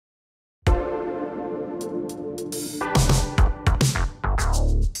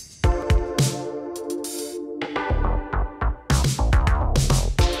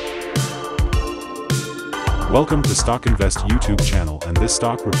Welcome to StockInvest YouTube channel and this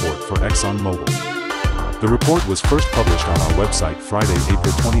stock report for Exxon Mobil. The report was first published on our website Friday,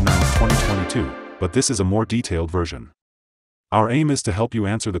 April 29, 2022, but this is a more detailed version. Our aim is to help you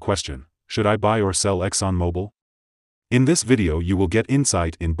answer the question, should I buy or sell Exxon Mobil? In this video you will get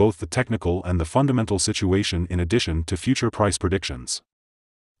insight in both the technical and the fundamental situation in addition to future price predictions.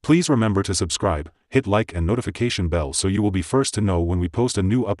 Please remember to subscribe, hit like and notification bell so you will be first to know when we post a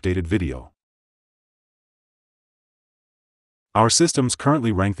new updated video. Our systems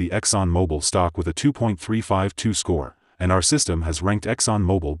currently rank the Exxon Mobil stock with a 2.352 score, and our system has ranked Exxon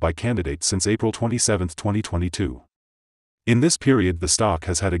Mobil by candidates since April 27, 2022. In this period the stock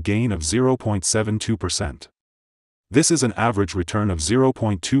has had a gain of 0.72%. This is an average return of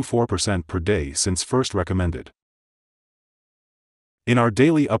 0.24% per day since first recommended. In our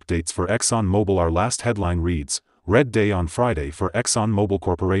daily updates for Exxon Mobil, our last headline reads, Red Day on Friday for Exxon Mobil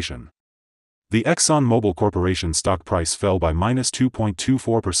Corporation. The Exxon Mobil Corporation stock price fell by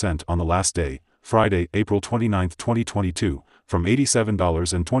 -2.24% on the last day, Friday, April 29, 2022, from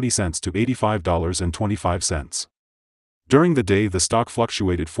 $87.20 to $85.25. During the day the stock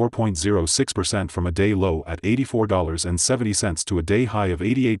fluctuated 4.06% from a day low at $84.70 to a day high of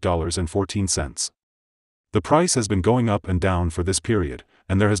 $88.14. The price has been going up and down for this period,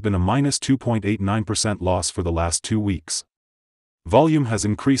 and there has been a -2.89% loss for the last 2 weeks. Volume has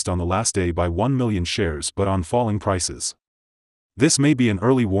increased on the last day by 1 million shares but on falling prices. This may be an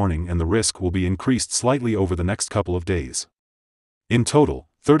early warning and the risk will be increased slightly over the next couple of days. In total,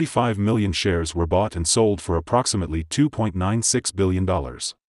 35 million shares were bought and sold for approximately $2.96 billion.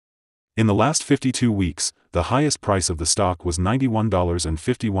 In the last 52 weeks, the highest price of the stock was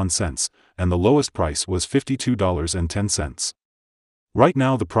 $91.51, and the lowest price was $52.10. Right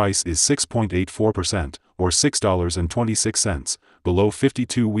now the price is 6.84%, or $6.26, below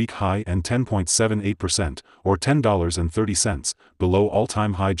 52-week high and 10.78%, or $10.30, below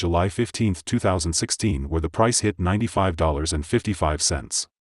all-time high July 15, 2016 where the price hit $95.55.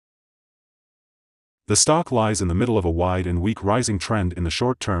 The stock lies in the middle of a wide and weak rising trend in the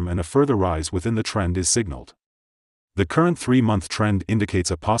short term and a further rise within the trend is signaled. The current 3-month trend indicates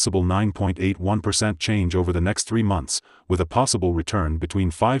a possible 9.81% change over the next 3 months, with a possible return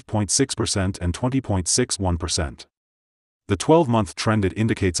between 5.6% and 20.61%. The 12-month trend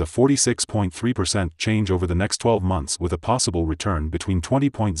indicates a 46.3% change over the next 12 months with a possible return between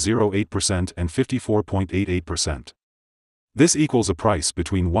 20.08% and 54.88%. This equals a price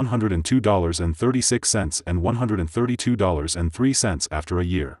between $102.36 and $132.03 after a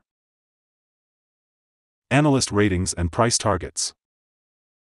year. Analyst ratings and price targets.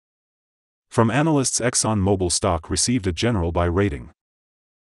 From analysts, Exxon Mobil stock received a general buy rating.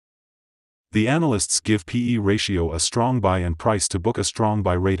 The analysts give PE ratio a strong buy and price to book a strong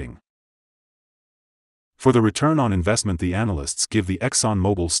buy rating. For the return on investment the analysts give the Exxon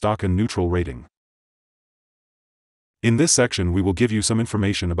Mobil stock a neutral rating. In this section we will give you some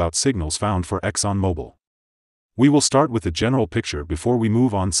information about signals found for Exxon Mobil. We will start with the general picture before we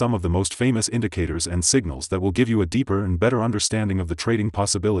move on some of the most famous indicators and signals that will give you a deeper and better understanding of the trading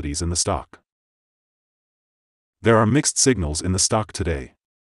possibilities in the stock. There are mixed signals in the stock today.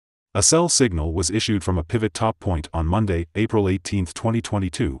 A sell signal was issued from a pivot top point on Monday, April 18,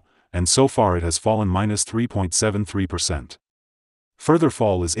 2022, and so far it has fallen -3.73%. Further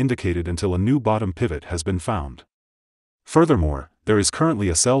fall is indicated until a new bottom pivot has been found. Furthermore, there is currently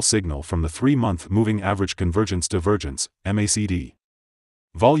a sell signal from the 3-month moving average convergence divergence, MACD.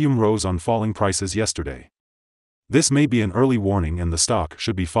 Volume rose on falling prices yesterday. This may be an early warning and the stock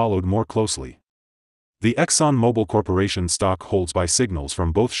should be followed more closely. The Exxon Mobil Corporation stock holds buy signals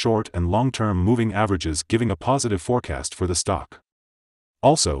from both short and long-term moving averages giving a positive forecast for the stock.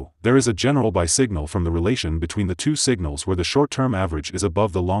 Also, there is a general buy signal from the relation between the two signals where the short-term average is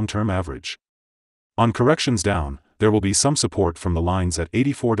above the long-term average. On corrections down, there will be some support from the lines at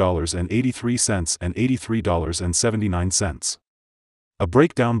 $84.83 and $83.79. A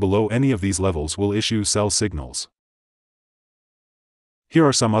breakdown below any of these levels will issue sell signals. Here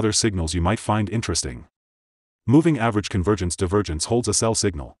are some other signals you might find interesting. Moving average convergence divergence holds a sell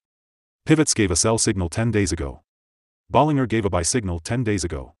signal. Pivots gave a sell signal 10 days ago. Bollinger gave a buy signal 10 days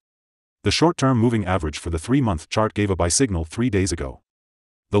ago. The short-term moving average for the 3-month chart gave a buy signal 3 days ago.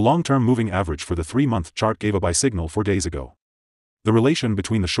 The long-term moving average for the 3-month chart gave a buy signal 4 days ago. The relation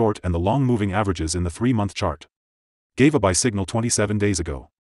between the short and the long moving averages in the 3-month chart gave a buy signal 27 days ago.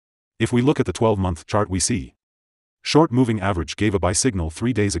 If we look at the 12-month chart we see short moving average gave a buy signal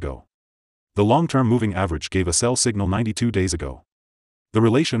 3 days ago. The long-term moving average gave a sell signal 92 days ago. The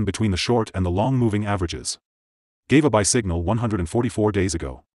relation between the short and the long moving averages gave a buy signal 144 days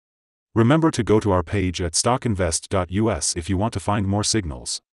ago. Remember to go to our page at StockInvest.us if you want to find more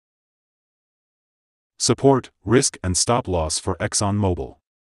signals. Support, risk and stop loss for Exxon Mobil.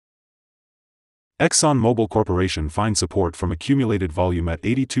 Exxon Mobil Corporation finds support from accumulated volume at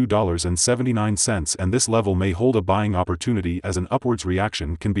 $82.79, and this level may hold a buying opportunity as an upwards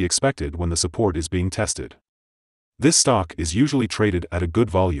reaction can be expected when the support is being tested. This stock is usually traded at a good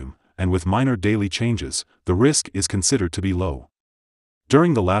volume, and with minor daily changes, the risk is considered to be low.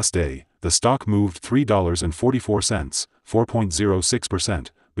 During the last day, the stock moved $3.44, 4.06%,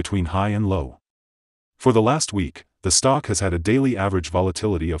 between high and low. For the last week, the stock has had a daily average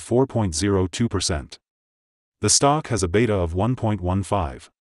volatility of 4.02%. The stock has a beta of 1.15.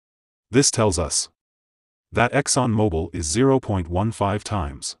 This tells us that Exxon Mobil is 0.15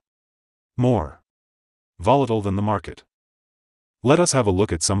 times more volatile than the market. Let us have a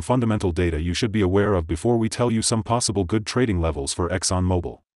look at some fundamental data you should be aware of before we tell you some possible good trading levels for Exxon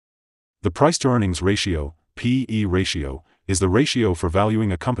Mobil. The price-to-earnings ratio, P/E ratio, is the ratio for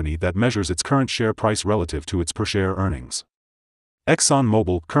valuing a company that measures its current share price relative to its per-share earnings. Exxon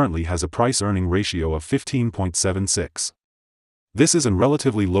Mobil currently has a price-earning ratio of 15.76. This is a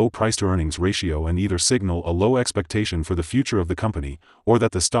relatively low price-to-earnings ratio and either signal a low expectation for the future of the company, or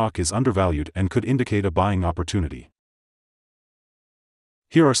that the stock is undervalued and could indicate a buying opportunity.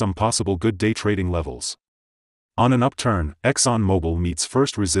 Here are some possible good day trading levels. On an upturn, Exxon Mobil meets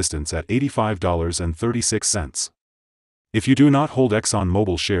first resistance at $85.36. If you do not hold Exxon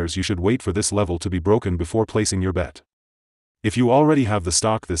Mobil shares, you should wait for this level to be broken before placing your bet. If you already have the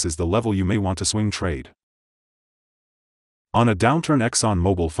stock, this is the level you may want to swing trade. On a downturn, Exxon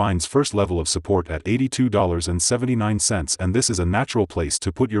Mobil finds first level of support at $82.79, and this is a natural place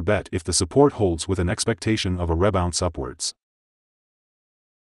to put your bet if the support holds with an expectation of a rebound upwards.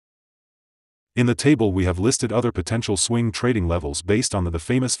 In the table we have listed other potential swing trading levels based on the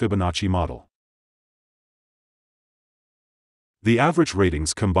famous Fibonacci model. The average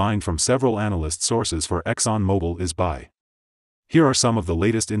ratings combined from several analyst sources for Exxon Mobil is buy. Here are some of the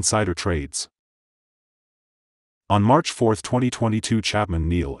latest insider trades. On March 4, 2022, Chapman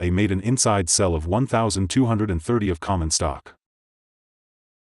Neal A made an inside sell of 1,230 of common stock.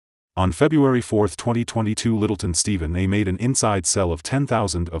 On February 4, 2022, Littleton Stephen A made an inside sell of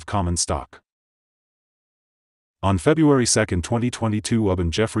 10,000 of common stock. On February 2, 2022, Ubben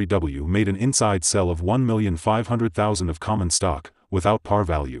Jeffrey W. made an inside sell of 1,500,000 of common stock, without par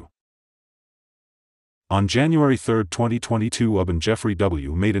value. On January 3, 2022, Ubben Jeffrey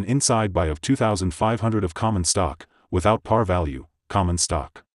W. made an inside buy of 2,500 of common stock, without par value, common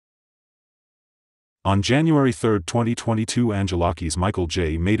stock. On January 3, 2022, Angelakis Michael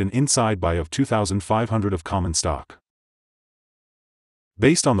J. made an inside buy of 2,500 of common stock.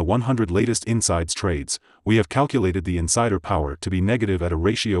 Based on the 100 latest insides trades, we have calculated the insider power to be negative at a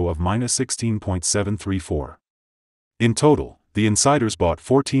ratio of -16.734. In total, the insiders bought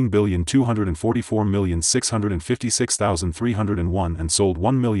 14,244,656,301 and sold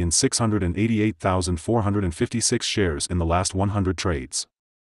 1,688,456 shares in the last 100 trades.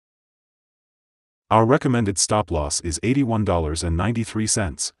 Our recommended stop loss is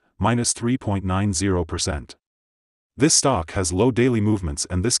 $81.93, minus 3.90%. This stock has low daily movements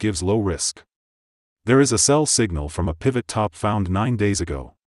and this gives low risk. There is a sell signal from a pivot top found 9 days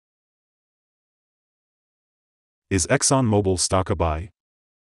ago. Is Exxon Mobil stock a buy?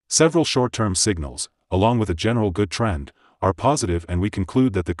 Several short-term signals, along with a general good trend, are positive, and we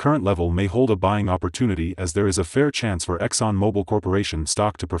conclude that the current level may hold a buying opportunity as there is a fair chance for Exxon Mobil Corporation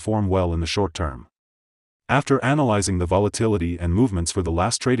stock to perform well in the short term. After analyzing the volatility and movements for the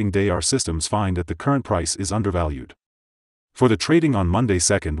last trading day, our systems find that the current price is undervalued. For the trading on Monday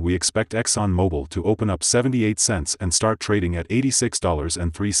 2nd, we expect Exxon Mobil to open up 78 cents and start trading at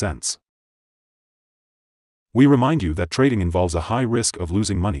 $86.03. We remind you that trading involves a high risk of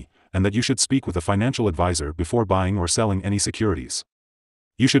losing money, and that you should speak with a financial advisor before buying or selling any securities.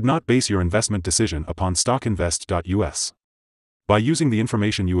 You should not base your investment decision upon StockInvest.us. By using the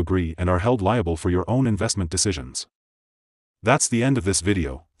information, you agree and are held liable for your own investment decisions. That's the end of this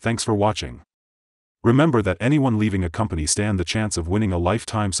video. Thanks for watching. Remember that anyone leaving a company stand the chance of winning a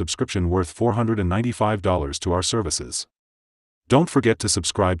lifetime subscription worth $495 to our services. Don't forget to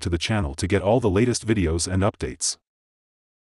subscribe to the channel to get all the latest videos and updates.